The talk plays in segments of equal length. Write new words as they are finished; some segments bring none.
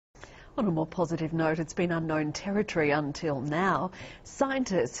On a more positive note, it's been unknown territory until now.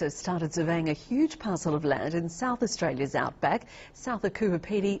 Scientists have started surveying a huge parcel of land in South Australia's Outback, south of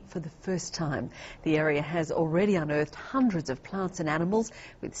Cooperative, for the first time. The area has already unearthed hundreds of plants and animals,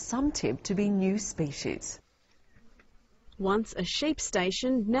 with some tipped to be new species. Once a sheep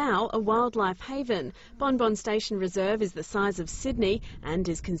station, now a wildlife haven. Bon Bon Station Reserve is the size of Sydney and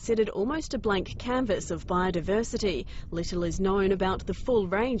is considered almost a blank canvas of biodiversity. Little is known about the full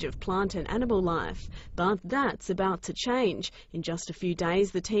range of plant and animal life. But that's about to change. In just a few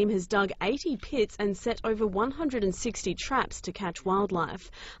days, the team has dug 80 pits and set over 160 traps to catch wildlife.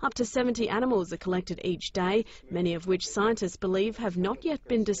 Up to 70 animals are collected each day, many of which scientists believe have not yet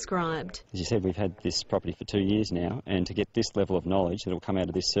been described. As you said, we've had this property for 2 years now, and to get this level of knowledge that will come out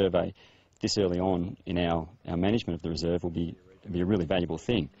of this survey this early on in our management of the reserve will be a really valuable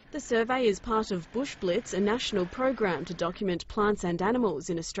thing. The survey is part of Bush Blitz, a national program to document plants and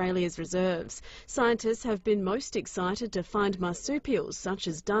animals in Australia's reserves. Scientists have been most excited to find marsupials such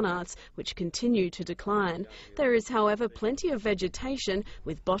as dunnarts, which continue to decline. There is, however, plenty of vegetation,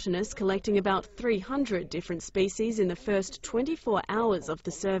 with botanists collecting about 300 different species in the first 24 hours of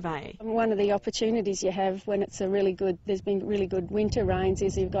the survey. One of the opportunities you have when it's there's been really good winter rains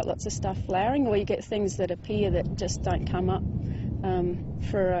is you've got lots of stuff flowering, or you get things that appear that just don't come up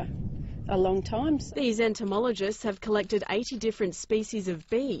for a long time. These entomologists have collected 80 different species of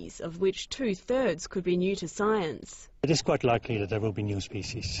bees, of which 2/3 could be new to science. It is quite likely that there will be new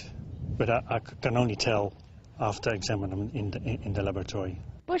species, but I can only tell after examining them in the laboratory.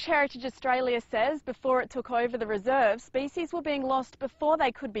 Bush Heritage Australia says before it took over the reserve, species were being lost before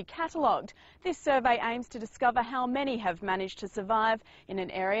they could be catalogued. This survey aims to discover how many have managed to survive in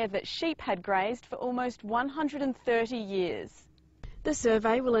an area that sheep had grazed for almost 130 years. The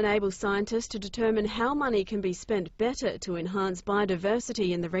survey will enable scientists to determine how money can be spent better to enhance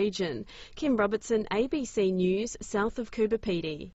biodiversity in the region. Kim Robertson, ABC News, south of Cooperative.